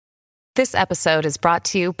This episode is brought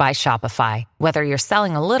to you by Shopify. Whether you're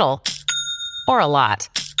selling a little or a lot,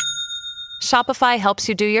 Shopify helps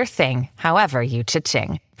you do your thing, however you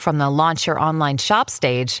cha-ching. From the launch your online shop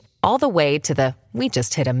stage, all the way to the we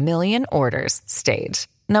just hit 1 million orders stage.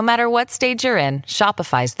 No matter what stage you're in,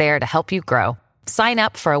 Shopify's there to help you grow. Sign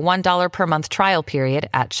up for a $1 per month trial period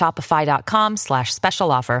at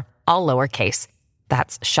shopify.com/special offer, all lowercase.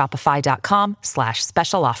 That's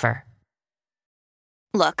shopify.com/special offer.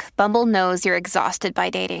 Look, Bumble knows you're exhausted by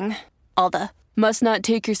dating. All the must not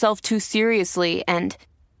take yourself too seriously and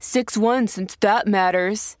 6'1" since that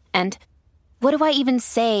matters. And what do I even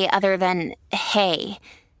say other than hey?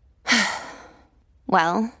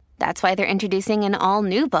 Well, that's why they're introducing an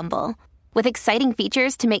all-new Bumble with exciting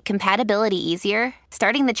features to make compatibility easier,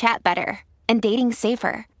 starting the chat better, and dating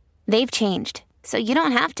safer. They've changed, so you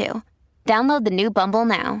don't have to. Download the new Bumble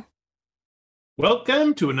now.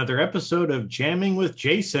 Welcome to another episode of Jamming with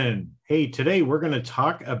Jason. Hey, today we're going to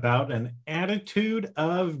talk about an attitude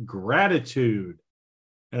of gratitude.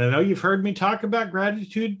 And I know you've heard me talk about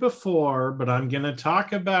gratitude before, but I'm going to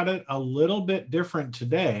talk about it a little bit different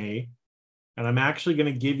today. And I'm actually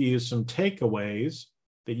going to give you some takeaways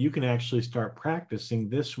that you can actually start practicing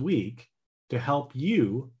this week to help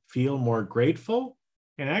you feel more grateful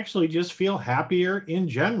and actually just feel happier in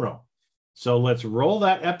general. So let's roll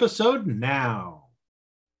that episode now.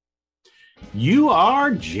 You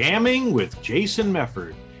are Jamming with Jason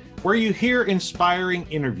Mefford, where you hear inspiring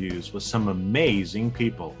interviews with some amazing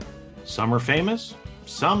people. Some are famous,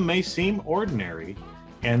 some may seem ordinary,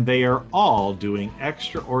 and they are all doing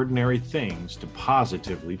extraordinary things to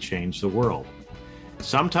positively change the world.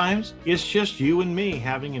 Sometimes it's just you and me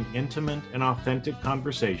having an intimate and authentic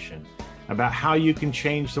conversation about how you can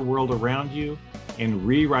change the world around you and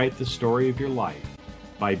rewrite the story of your life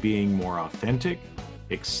by being more authentic,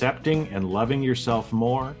 accepting and loving yourself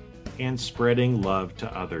more, and spreading love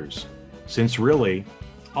to others. Since really,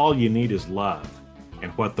 all you need is love.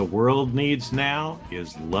 And what the world needs now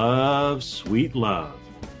is love, sweet love.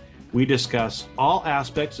 We discuss all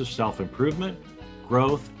aspects of self-improvement,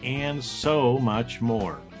 growth, and so much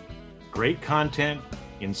more. Great content,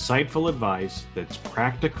 insightful advice that's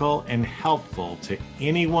practical and helpful to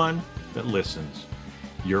anyone that listens.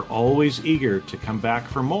 You're always eager to come back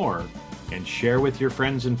for more and share with your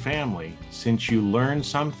friends and family, since you learn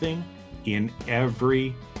something in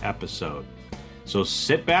every episode. So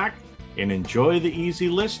sit back and enjoy the easy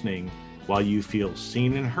listening while you feel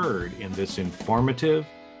seen and heard in this informative,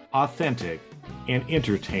 authentic, and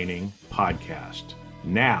entertaining podcast.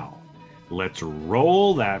 Now, let's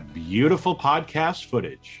roll that beautiful podcast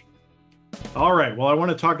footage. All right. Well, I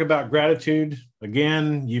want to talk about gratitude.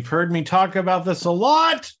 Again, you've heard me talk about this a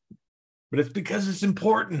lot, but it's because it's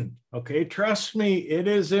important. Okay. Trust me, it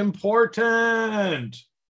is important.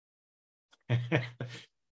 Had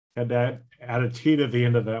that attitude at the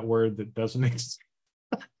end of that word that doesn't exist.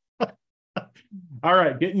 All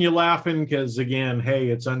right. Getting you laughing because, again, hey,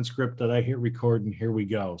 it's unscripted. I hit record and here we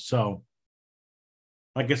go. So,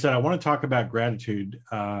 like I said, I want to talk about gratitude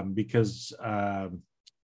because it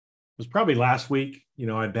was probably last week. You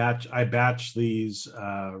know, I batch these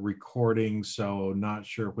recordings, so not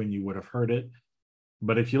sure when you would have heard it.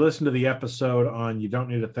 But if you listen to the episode on You Don't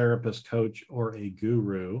Need a Therapist, Coach, or a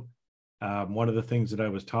Guru, one of the things that I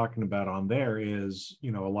was talking about on there is,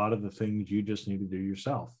 you know, a lot of the things you just need to do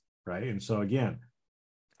yourself, right? And so, again,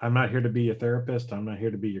 I'm not here to be your therapist. I'm not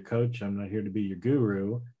here to be your coach. I'm not here to be your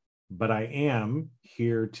guru. But I am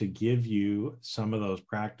here to give you some of those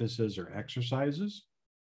practices or exercises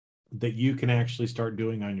that you can actually start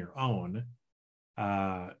doing on your own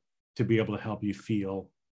to be able to help you feel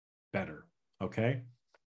better. Okay.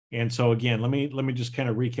 And so again, let me just kind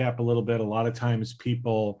of recap a little bit. A lot of times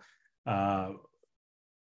people try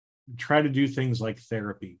to do things like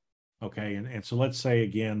therapy. Okay. And so let's say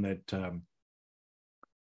again that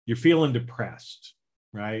you're feeling depressed,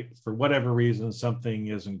 right? For whatever reason, something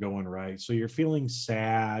isn't going right. So you're feeling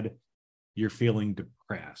sad, you're feeling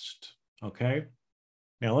depressed, okay?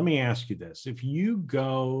 Now, let me ask you this. If you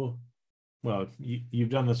go, well, you've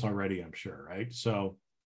done this already, I'm sure, right? So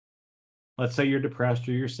let's say you're depressed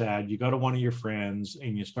or you're sad, you go to one of your friends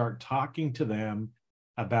and you start talking to them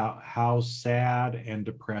about how sad and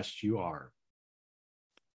depressed you are.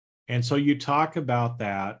 And so you talk about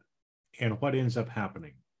that, and what ends up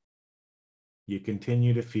happening? You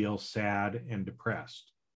continue to feel sad and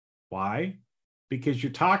depressed. Why? Because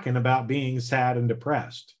you're talking about being sad and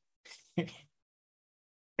depressed.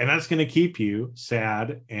 And that's going to keep you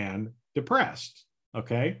sad and depressed.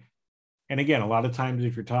 Okay. And again, a lot of times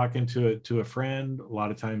if you're talking to a friend, a lot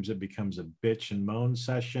of times it becomes a bitch and moan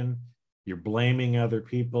session. You're blaming other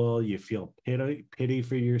people. You feel pity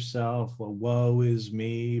for yourself. Well, woe is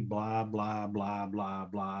me, blah, blah, blah, blah,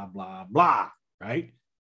 blah, blah, blah, right?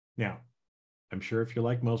 Now, I'm sure if you're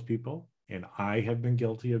like most people, and I have been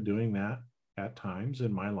guilty of doing that at times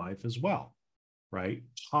in my life as well, right?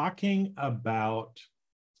 Talking about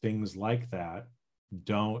things like that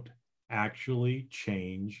don't actually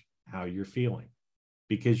change how you're feeling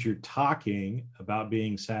because you're talking about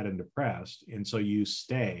being sad and depressed. And so you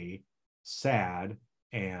stay sad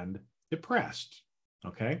and depressed.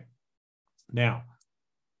 Okay. Now,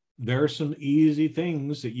 there are some easy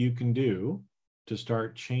things that you can do to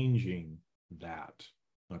start changing that.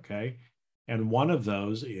 Okay. And one of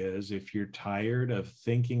those is if you're tired of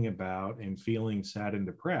thinking about and feeling sad and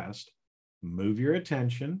depressed, move your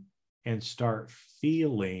attention and start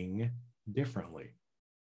feeling differently.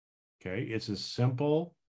 Okay. It is as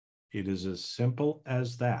simple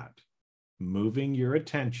as that. Moving your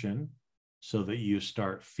attention so that you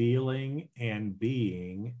start feeling and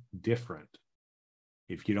being different.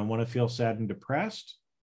 If you don't want to feel sad and depressed,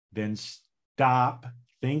 then stop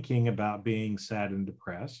thinking about being sad and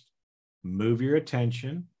depressed. Move your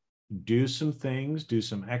attention, do some things, do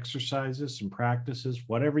some exercises, some practices,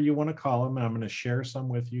 whatever you want to call them. And I'm going to share some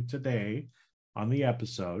with you today on the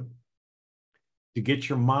episode to get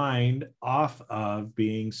your mind off of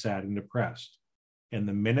being sad and depressed. And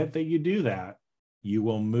the minute that you do that, you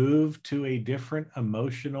will move to a different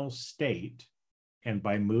emotional state. And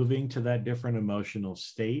by moving to that different emotional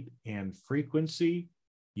state and frequency,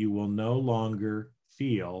 you will no longer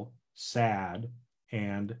feel sad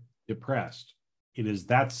and depressed. It is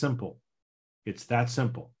that simple. It's that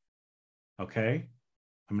simple. Okay?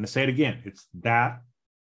 I'm going to say it again. It's that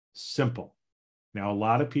simple. Now, a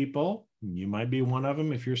lot of people, you might be one of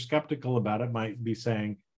them, if you're skeptical about it, might be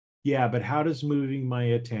saying, yeah, but how does moving my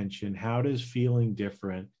attention, how does feeling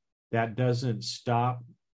different, that doesn't stop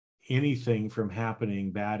anything from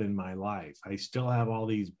happening bad in my life? I still have all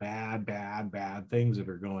these bad things that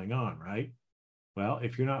are going on, right? Well,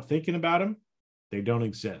 if you're not thinking about them, they don't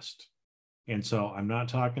exist. And so I'm not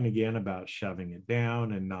talking again about shoving it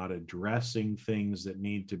down and not addressing things that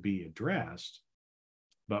need to be addressed.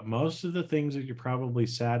 But most of the things that you're probably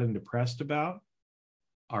sad and depressed about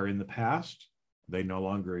are in the past. They no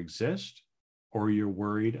longer exist, or you're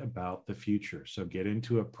worried about the future. So get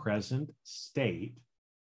into a present state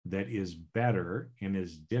that is better and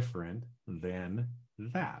is different than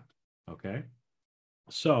that. Okay.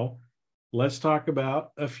 So let's talk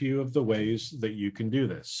about a few of the ways that you can do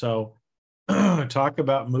this. So talk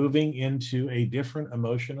about moving into a different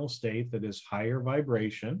emotional state that is higher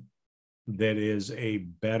vibration, that is a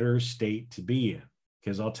better state to be in.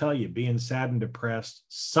 Because I'll tell you, being sad and depressed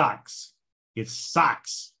sucks. It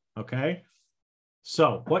sucks. Okay.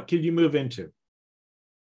 So what could you move into?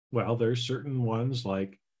 Well, there's certain ones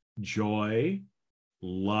like joy,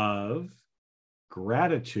 love,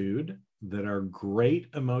 gratitude that are great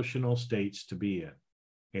emotional states to be in.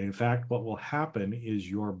 And in fact, what will happen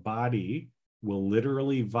is your body will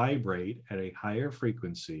literally vibrate at a higher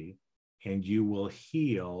frequency and you will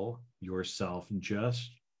heal yourself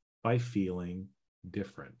just by feeling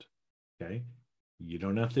different. Okay. You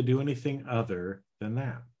don't have to do anything other than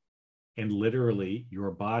that. And literally,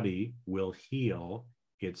 your body will heal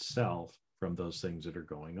itself from those things that are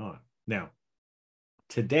going on. Now,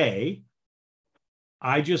 today,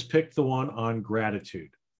 I just picked the one on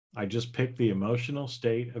gratitude. I just picked the emotional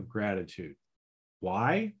state of gratitude.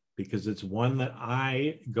 Why? Because it's one that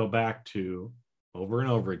I go back to over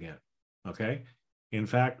and over again. Okay. In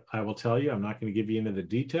fact, I will tell you, I'm not going to give you into the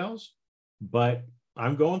details, but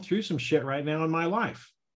I'm going through some shit right now in my life.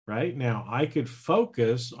 Right now, I could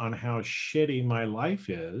focus on how shitty my life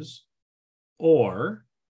is, or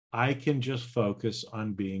I can just focus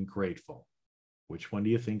on being grateful. Which one do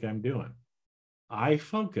you think I'm doing? I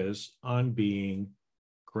focus on being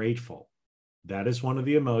grateful. That is one of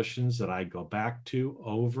the emotions that I go back to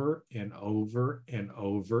over and over and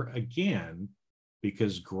over again,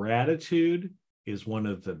 because gratitude is one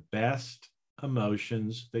of the best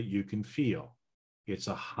emotions that you can feel. It's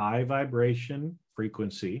a high vibration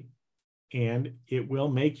frequency, and it will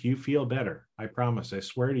make you feel better. I promise, I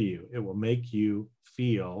swear to you, it will make you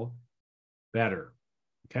feel better.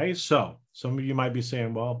 Okay, so some of you might be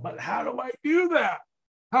saying, well, but how do I do that?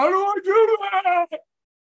 How do I do that?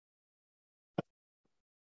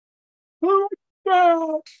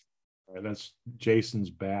 All right, that's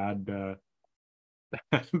Jason's bad bad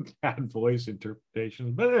voice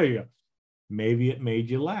interpretation. But there you go. Maybe it made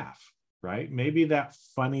you laugh, right? Maybe that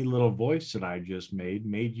funny little voice that I just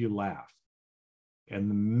made you laugh. And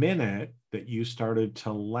the minute that you started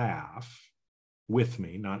to laugh, with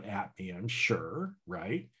me, not at me, I'm sure,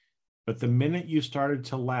 right? But the minute you started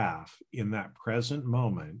to laugh in that present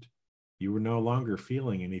moment, you were no longer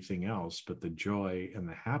feeling anything else but the joy and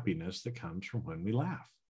the happiness that comes from when we laugh,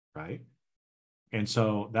 right? And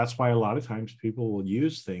so that's why a lot of times people will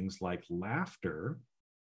use things like laughter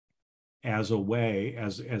as a way,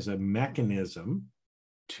 as a mechanism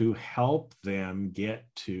to help them get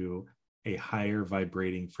to a higher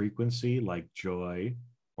vibrating frequency like joy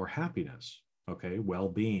or happiness. Okay.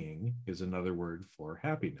 Well-being is another word for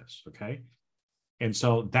happiness. Okay. And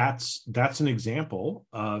so that's an example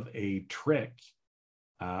of a trick,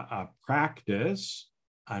 a practice,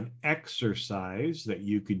 an exercise that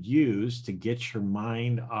you could use to get your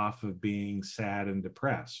mind off of being sad and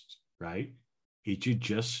depressed, right? It you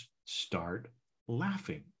just start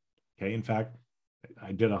laughing. Okay. In fact,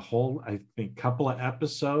 I did a whole, I think, couple of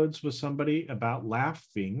episodes with somebody about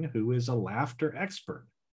laughing who is a laughter expert.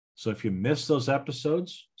 So if you missed those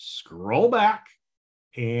episodes, scroll back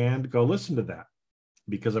and go listen to that.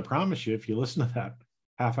 Because I promise you, if you listen to that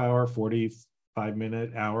half hour,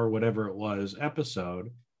 45-minute, hour, whatever it was,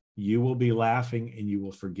 episode, you will be laughing and you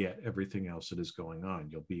will forget everything else that is going on.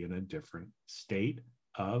 You'll be in a different state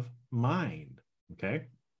of mind. Okay.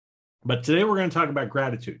 But today we're going to talk about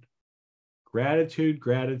gratitude. Gratitude,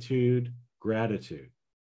 gratitude, gratitude.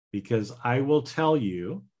 Because I will tell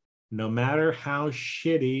you, no matter how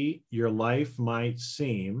shitty your life might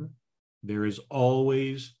seem, there is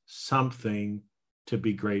always something to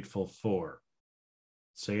be grateful for.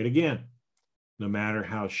 Say it again. No matter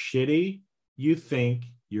how shitty you think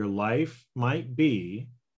your life might be,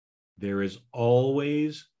 there is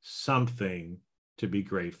always something to be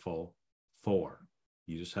grateful for.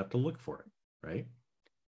 You just have to look for it, right?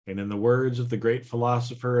 And in the words of the great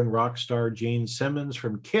philosopher and rock star Gene Simmons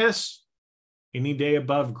from Kiss, any day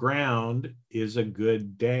above ground is a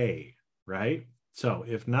good day, right? So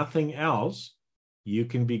if nothing else, you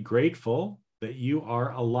can be grateful that you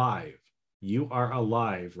are alive. You are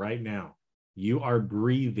alive right now. You are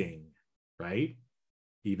breathing, right?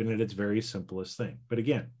 Even at its very simplest thing. But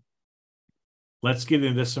again, let's get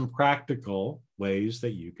into some practical ways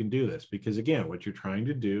that you can do this. Because again, what you're trying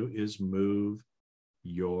to do is move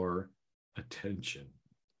your attention,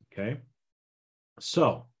 okay?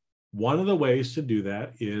 So one of the ways to do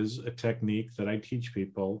that is a technique that I teach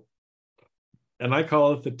people, and I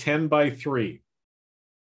call it the 10 by 3.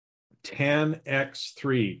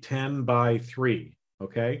 10x3, 10 by 3,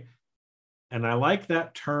 okay? And I like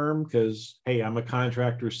that term because, hey, I'm a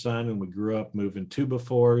contractor's son and we grew up moving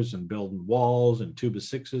 2x4s and building walls and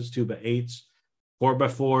 2x6s, 2x8s,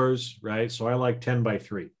 4x4s, right? So I like 10 by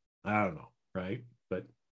 3. I don't know, right? But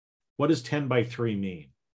what does 10 by 3 mean?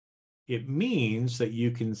 It means that you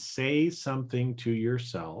can say something to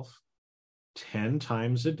yourself 10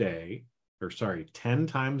 times a day, 10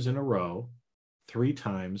 times in a row, 3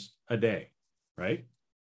 times a day, right?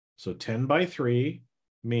 So 10 by 3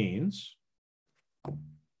 means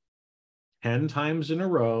 10 times in a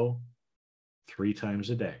row, 3 times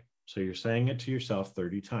a day. So you're saying it to yourself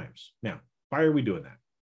 30 times. Now, why are we doing that?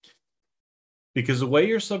 Because the way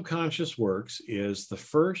your subconscious works is the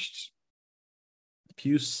first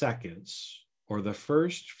few seconds or the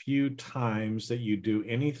first few times that you do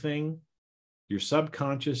anything, your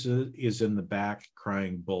subconscious is in the back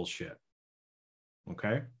crying bullshit.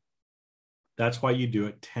 Okay? That's why you do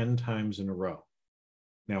it 10 times in a row.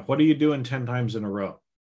 Now, what are you doing 10 times in a row?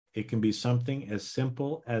 It can be something as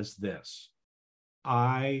simple as this.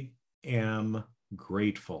 I am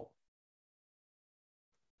grateful.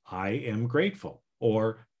 I am grateful.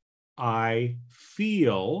 Or I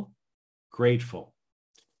feel grateful.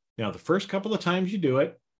 Now, the first couple of times you do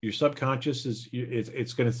it, your subconscious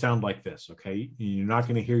it's going to sound like this, okay? You're not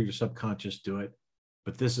going to hear your subconscious do it,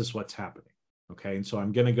 but this is what's happening. Okay, and so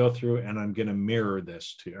I'm going to go through and I'm going to mirror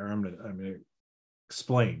this to you, or I'm going to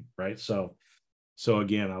explain, right? So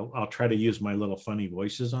again, I'll try to use my little funny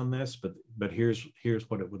voices on this, but here's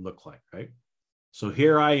what it would look like, right? So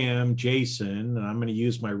here I am, Jason, and I'm going to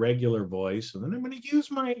use my regular voice, and then I'm going to use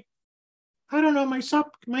my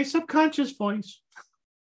subconscious voice.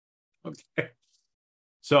 Okay.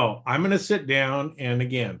 So I'm going to sit down, and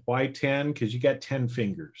again, why 10? Because you got 10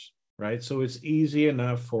 fingers. Right? So it's easy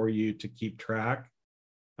enough for you to keep track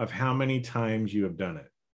of how many times you have done it.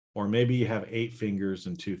 Or maybe you have 8 fingers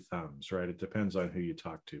and 2 thumbs, right? It depends on who you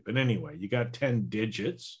talk to. But anyway, you got 10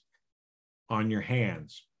 digits on your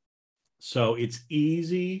hands. So it's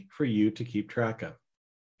easy for you to keep track of.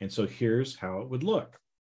 And so here's how it would look,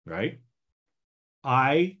 right?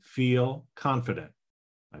 I feel confident.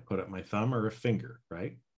 I put up my thumb or a finger,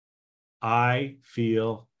 right? I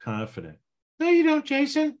feel confident. No, you don't,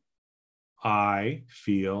 Jason. I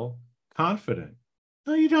feel confident.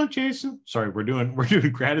 No, you don't, Jason. Sorry, we're doing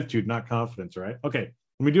gratitude, not confidence, right? Okay,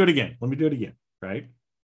 let me do it again. Right?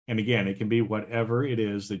 And again, it can be whatever it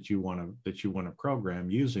is that you want to program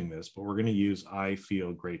using this, but we're going to use I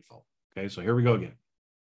feel grateful. Okay, so here we go again.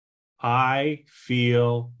 I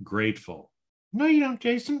feel grateful. No, you don't,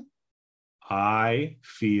 Jason. I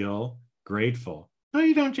feel grateful. No,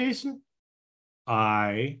 you don't, Jason.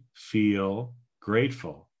 I feel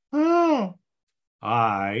grateful. Oh,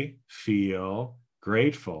 I feel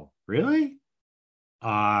grateful. Really?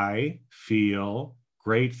 I feel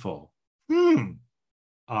grateful.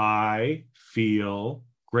 I feel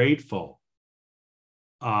grateful.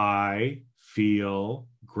 I feel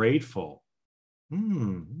grateful.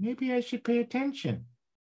 Maybe I should pay attention.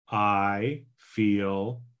 I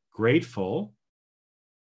feel grateful.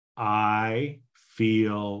 I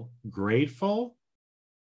feel grateful.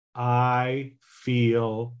 I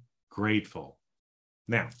feel grateful.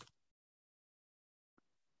 Now,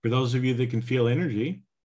 for those of you that can feel energy,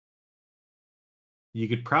 you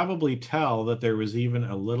could probably tell that there was even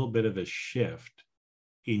a little bit of a shift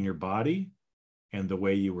in your body and the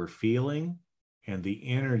way you were feeling and the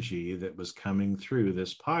energy that was coming through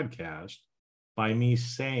this podcast by me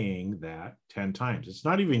saying that 10 times. It's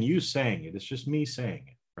not even you saying it, it's just me saying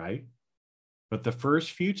it, right? But the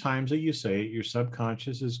first few times that you say it, your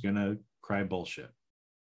subconscious is going to cry bullshit.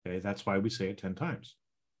 Okay, that's why we say it 10 times.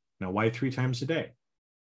 Now, why 3 times a day?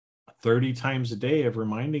 30 times a day of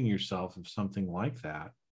reminding yourself of something like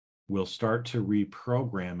that will start to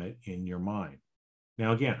reprogram it in your mind.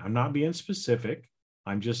 Now, again, I'm not being specific.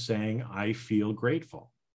 I'm just saying I feel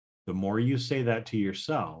grateful. The more you say that to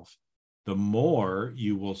yourself, the more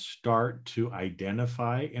you will start to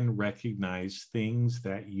identify and recognize things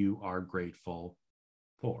that you are grateful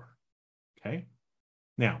for. Okay.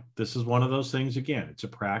 Now, this is one of those things, again, it's a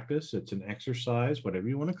practice, it's an exercise, whatever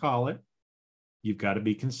you want to call it. You've got to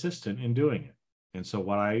be consistent in doing it. And so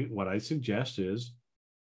what I suggest is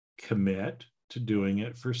commit to doing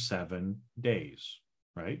it for 7 days,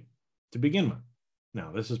 right? To begin with.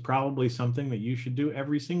 Now, this is probably something that you should do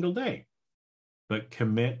every single day, but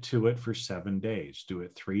commit to it for 7 days. Do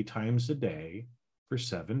it 3 times a day for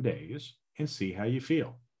 7 days and see how you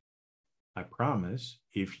feel. I promise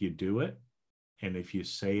if you do it and if you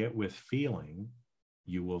say it with feeling,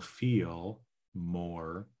 you will feel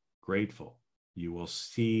more grateful. You will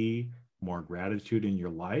see more gratitude in your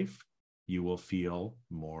life. You will feel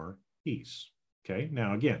more peace. Okay.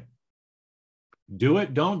 Now, again, do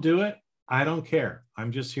it, don't do it. I don't care.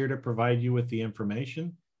 I'm just here to provide you with the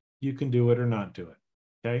information. You can do it or not do it.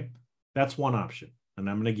 Okay. That's one option. And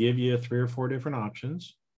I'm going to give you 3 or 4 different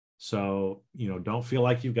options. So, don't feel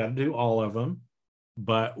like you've got to do all of them,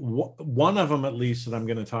 but one of them, at least, that I'm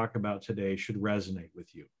going to talk about today should resonate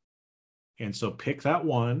with you. And so pick that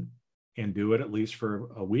one and do it at least for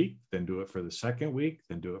a week, then do it for the second week,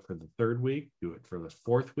 then do it for the third week, do it for the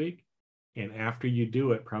 4th week. And after you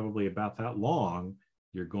do it, probably about that long,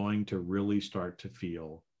 you're going to really start to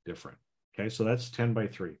feel different. Okay, so that's 10 by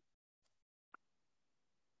 3.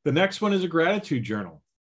 The next one is a gratitude journal.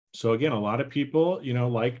 So again, a lot of people,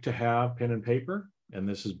 like to have pen and paper, and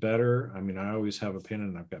this is better. I mean, I always have a pen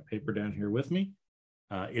and I've got paper down here with me.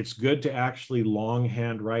 It's good to actually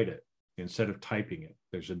longhand write it instead of typing it.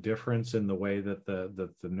 There's a difference in the way that the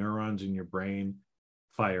neurons in your brain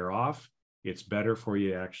fire off. It's better for you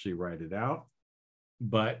to actually write it out,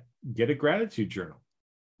 but get a gratitude journal.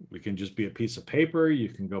 It can just be a piece of paper. You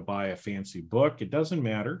can go buy a fancy book. It doesn't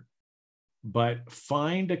matter, but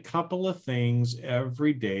find a couple of things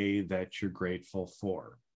every day that you're grateful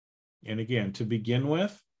for. And again, to begin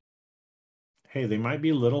with, hey, they might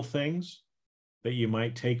be little things that you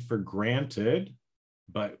might take for granted,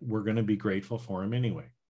 but we're going to be grateful for them anyway.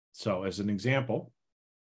 So as an example,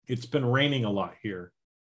 it's been raining a lot here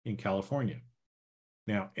in California.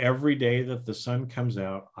 Now, every day that the sun comes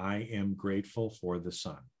out, I am grateful for the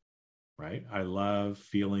sun, right? I love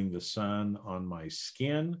feeling the sun on my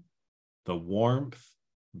skin, the warmth,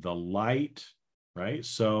 the light, right?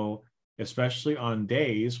 So especially on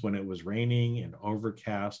days when it was raining and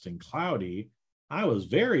overcast and cloudy, I was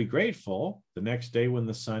very grateful the next day when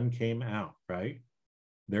the sun came out, right?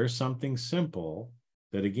 There's something simple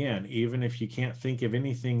that, again, even if you can't think of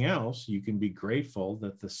anything else, you can be grateful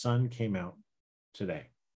that the sun came out today,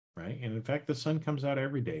 right? And in fact, the sun comes out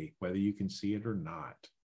every day, whether you can see it or not,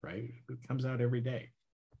 right? It comes out every day.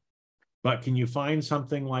 But can you find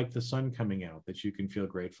something like the sun coming out that you can feel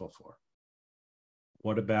grateful for?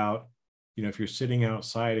 What about, if you're sitting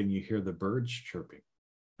outside and you hear the birds chirping?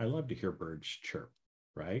 I love to hear birds chirp,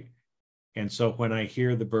 right? And so when I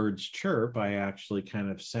hear the birds chirp, I actually kind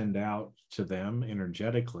of send out to them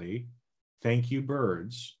energetically, thank you,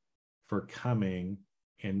 birds, for coming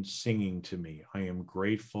and singing to me. I am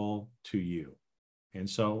grateful to you. And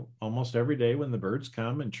so almost every day when the birds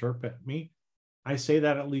come and chirp at me, I say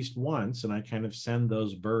that at least once, and I kind of send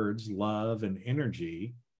those birds love and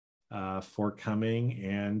energy for coming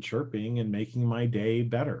and chirping and making my day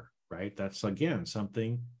better, right? That's, again,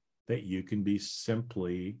 something that you can be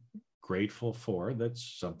simply grateful for.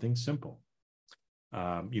 That's something simple.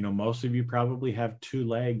 Most of you probably have 2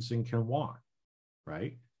 legs and can walk,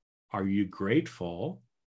 right? Are you grateful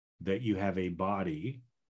that you have a body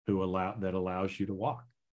that allows you to walk?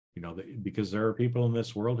 Because there are people in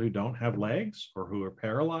this world who don't have legs or who are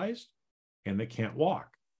paralyzed and that can't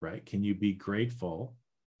walk, right? Can you be grateful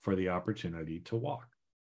for the opportunity to walk?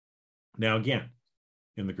 Now, again,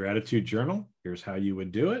 in the gratitude journal, here's how you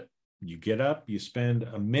would do it. You get up, you spend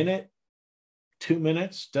a minute, 2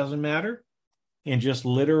 minutes, doesn't matter, and just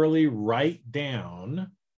literally write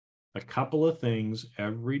down a couple of things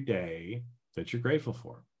every day that you're grateful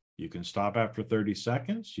for. You can stop after 30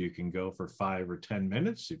 seconds. You can go for 5 or 10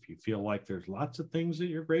 minutes if you feel like there's lots of things that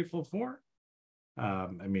you're grateful for.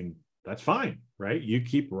 That's fine, right? You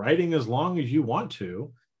keep writing as long as you want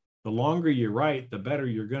to. The longer you write, the better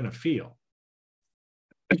you're going to feel.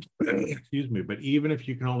 Excuse me. But even if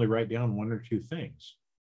you can only write down 1 or 2 things,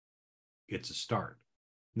 it's a start.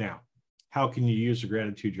 Now, how can you use a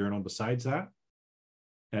gratitude journal besides that?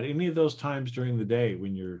 At any of those times during the day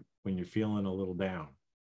when you're feeling a little down,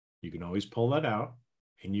 you can always pull that out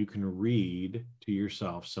and you can read to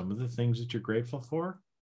yourself some of the things that you're grateful for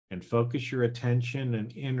and focus your attention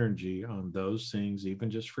and energy on those things,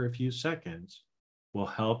 even just for a few seconds, will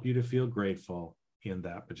help you to feel grateful in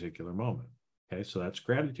that particular moment. Okay, so that's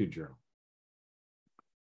gratitude journal.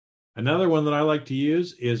 Another one that I like to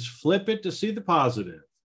use is flip it to see the positive.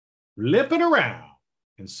 Flip it around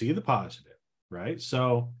and see the positive, right?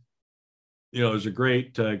 So, there's a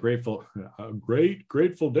great Grateful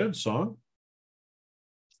Dead song,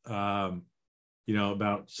 about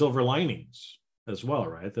silver linings as well,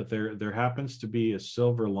 right? That there happens to be a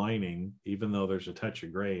silver lining, even though there's a touch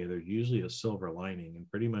of gray, there's usually a silver lining in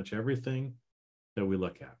pretty much everything that we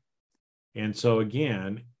look at. And so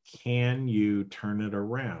again, can you turn it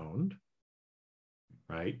around,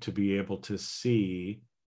 right? To be able to see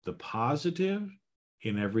the positive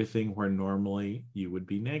in everything where normally you would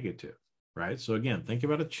be negative, right? So again, think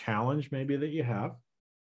about a challenge maybe that you have.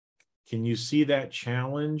 Can you see that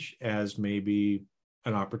challenge as maybe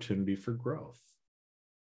an opportunity for growth,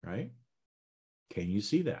 right? Can you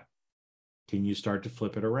see that? Can you start to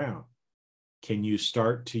flip it around? Can you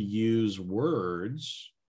start to use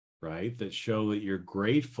words, right, that show that you're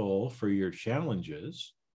grateful for your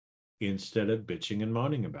challenges instead of bitching and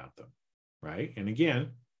moaning about them, right? And again,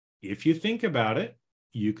 if you think about it,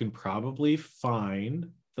 you can probably find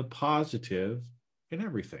the positive in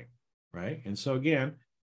everything, right? And so again,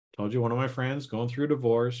 told you one of my friends going through a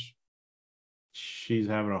divorce, she's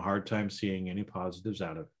having a hard time seeing any positives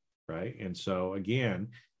out of it, right? And so again,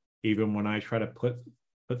 even when I try to put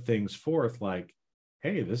things forth like,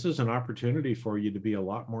 hey, this is an opportunity for you to be a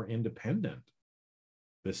lot more independent.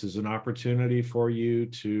 This is an opportunity for you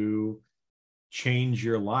to change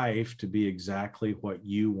your life to be exactly what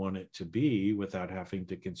you want it to be without having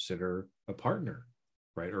to consider a partner,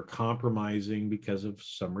 right? Or compromising because of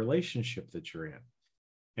some relationship that you're in.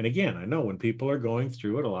 And again, I know when people are going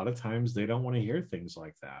through it, a lot of times they don't want to hear things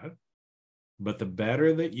like that. But the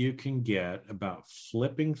better that you can get about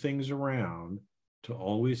flipping things around to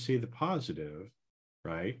always see the positive,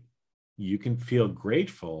 right? You can feel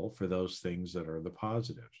grateful for those things that are the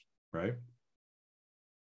positives, right?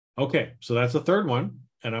 Okay, so that's the third one.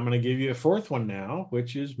 And I'm going to give you a fourth one now,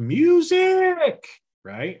 which is music,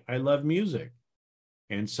 right? I love music.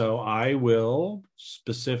 And so I will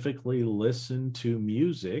specifically listen to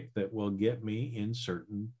music that will get me in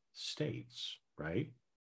certain states, right?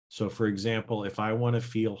 So for example, if I want to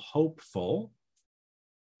feel hopeful,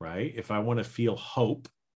 right? If I want to feel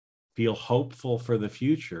hopeful for the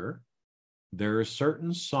future, there are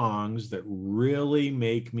certain songs that really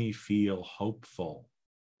make me feel hopeful,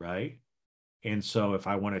 right? And so if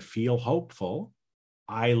I want to feel hopeful,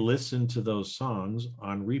 I listen to those songs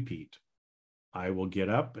on repeat. I will get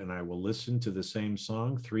up and I will listen to the same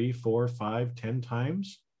song 3, 4, 5, 10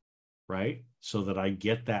 times, right? So that I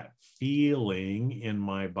get that feeling in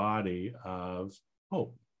my body of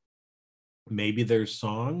hope. Maybe there's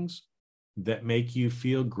songs that make you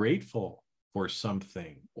feel grateful for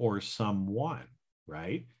something or someone,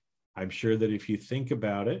 right? I'm sure that if you think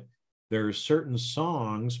about it, There are certain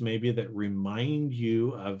songs maybe that remind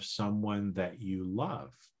you of someone that you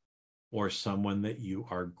love or someone that you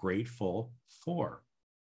are grateful for.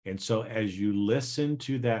 And so as you listen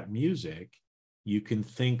to that music, you can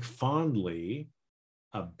think fondly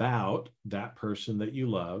about that person that you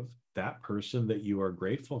love, that person that you are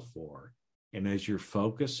grateful for. And as you're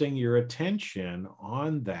focusing your attention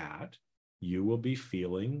on that, you will be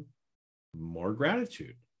feeling more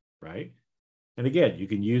gratitude, right? And again, you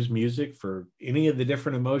can use music for any of the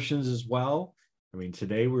different emotions as well. I mean,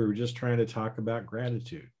 today we were just trying to talk about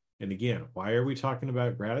gratitude. And again, why are we talking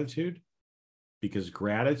about gratitude? Because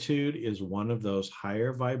gratitude is one of those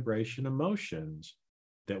higher vibration emotions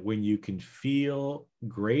that when you can feel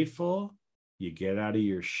grateful, you get out of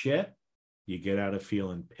your shit, you get out of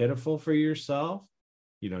feeling pitiful for yourself,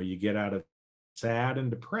 you get out of sad and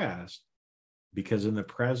depressed, because in the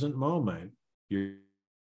present moment,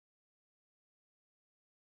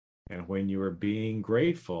 and when you are being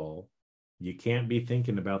grateful, you can't be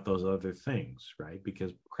thinking about those other things, right?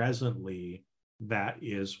 Because presently, that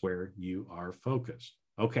is where you are focused.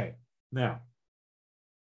 Okay, now,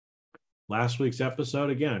 last week's episode,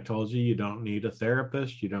 again, I told you don't need a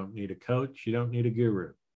therapist, you don't need a coach, you don't need a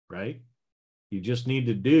guru, right? You just need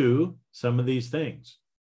to do some of these things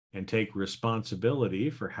and take responsibility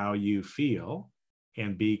for how you feel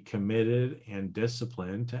and be committed and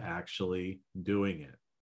disciplined to actually doing it.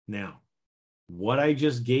 Now, what I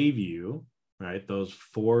just gave you, right, those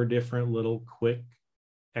 4 different little quick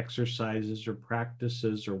exercises or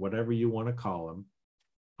practices or whatever you want to call them,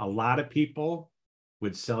 a lot of people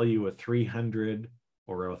would sell you a $300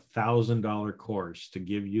 or $1,000 course to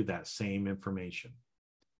give you that same information.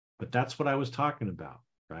 But that's what I was talking about,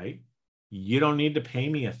 right? You don't need to pay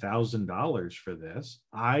me $1,000 for this.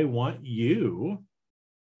 I want you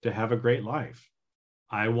to have a great life.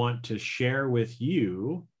 I want to share with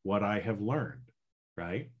you what I have learned,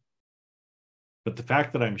 right? But the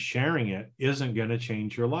fact that I'm sharing it isn't going to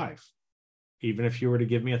change your life. Even if you were to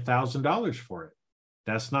give me $1,000 for it,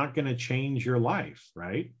 that's not going to change your life,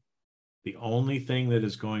 right? The only thing that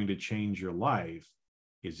is going to change your life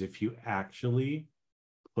is if you actually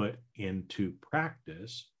put into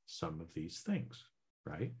practice some of these things,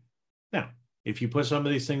 right? Now, if you put some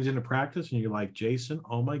of these things into practice and you're like, Jason,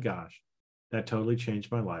 oh my gosh, that totally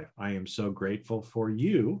changed my life, I am so grateful for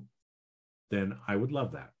you, then I would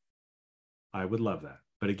love that. I would love that.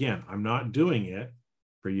 But again, I'm not doing it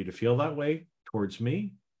for you to feel that way towards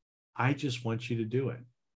me. I just want you to do it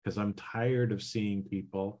because I'm tired of seeing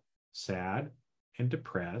people sad and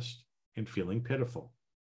depressed and feeling pitiful.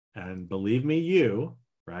 And believe me,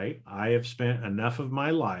 right? I have spent enough of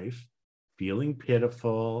my life feeling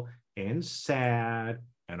pitiful and sad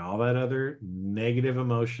and all that other negative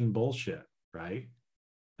emotion bullshit, right?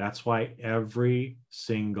 That's why every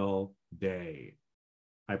single day,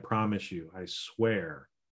 I promise you, I swear,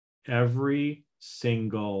 every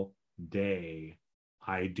single day,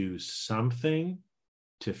 I do something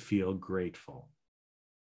to feel grateful.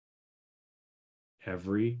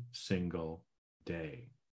 Every single day.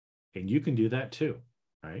 And you can do that too,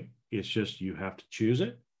 right? It's just you have to choose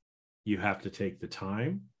it, you have to take the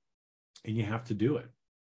time, and you have to do it.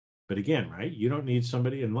 But again, right, you don't need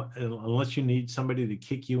somebody, unless you need somebody to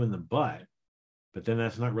kick you in the butt, but then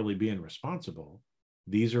that's not really being responsible.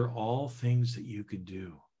 These are all things that you could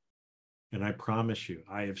do. And I promise you,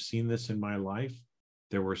 I have seen this in my life.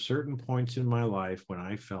 There were certain points in my life when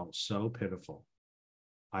I felt so pitiful.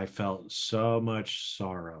 I felt so much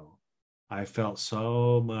sorrow. I felt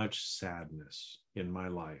so much sadness in my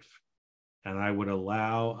life. And I would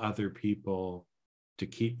allow other people to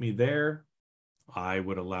keep me there. I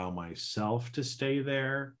would allow myself to stay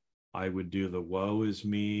there. I would do the woe is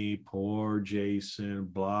me, poor Jason,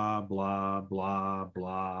 blah, blah, blah,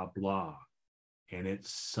 blah, blah. And it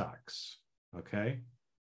sucks. Okay.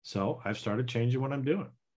 So I've started changing what I'm doing.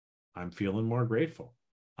 I'm feeling more grateful.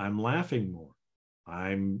 I'm laughing more.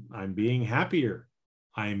 I'm being happier.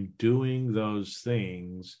 I'm doing those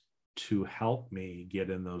things to help me get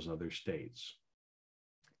in those other states.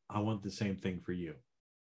 I want the same thing for you.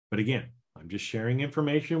 But again, I'm just sharing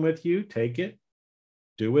information with you. Take it,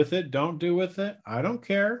 do with it, don't do with it. I don't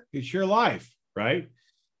care. It's your life, right?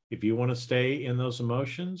 If you want to stay in those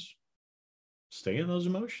emotions, stay in those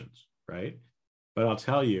emotions, right? But I'll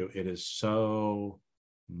tell you, it is so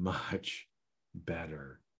much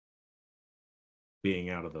better being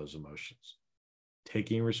out of those emotions,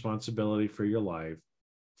 taking responsibility for your life,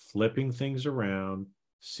 flipping things around,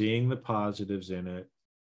 seeing the positives in it,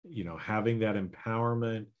 having that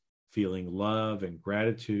empowerment, feeling love and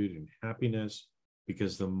gratitude and happiness,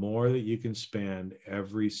 because the more that you can spend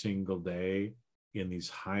every single day in these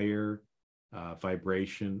higher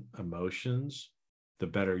vibration emotions, the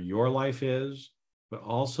better your life is, but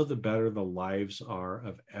also the better the lives are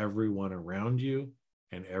of everyone around you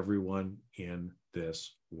and everyone in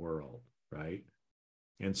this world, right?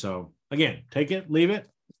 And so, again, take it, leave it,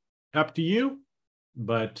 up to you.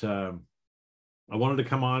 But I wanted to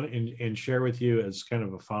come on and share with you as kind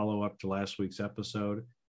of a follow-up to last week's episode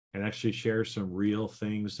and actually share some real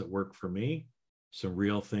things that work for me, some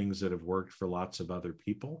real things that have worked for lots of other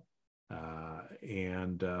people.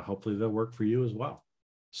 And hopefully they'll work for you as well.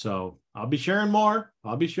 So I'll be sharing more.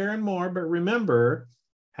 But remember,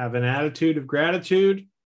 have an attitude of gratitude.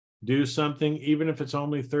 Do something, even if it's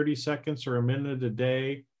only 30 seconds or a minute a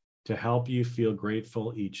day, to help you feel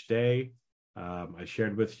grateful each day. I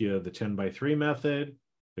shared with you the 10x3 method,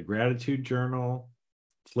 the gratitude journal,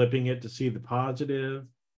 flipping it to see the positive,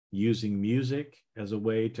 using music as a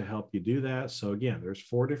way to help you do that. So again, there's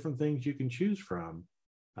 4 different things you can choose from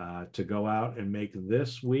to go out and make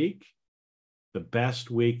this week the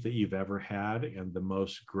best week that you've ever had and the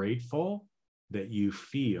most grateful that you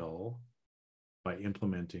feel by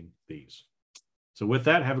implementing these. So with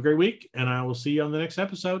that, have a great week, and I will see you on the next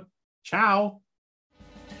episode. Ciao.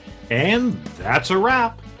 And that's a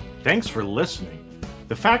wrap. Thanks for listening.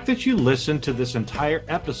 The fact that you listened to this entire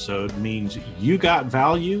episode means you got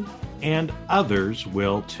value and others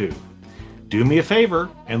will too. Do me a favor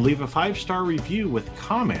and leave a 5-star review with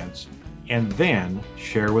comments and then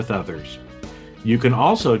share with others. You can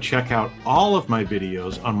also check out all of my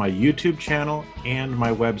videos on my YouTube channel and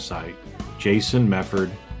my website,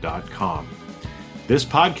 jasonmefford.com. This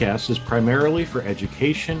podcast is primarily for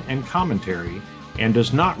education and commentary and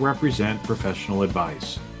does not represent professional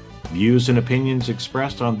advice. Views and opinions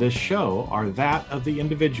expressed on this show are that of the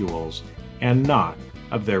individuals and not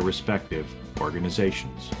of their respective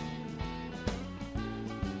organizations.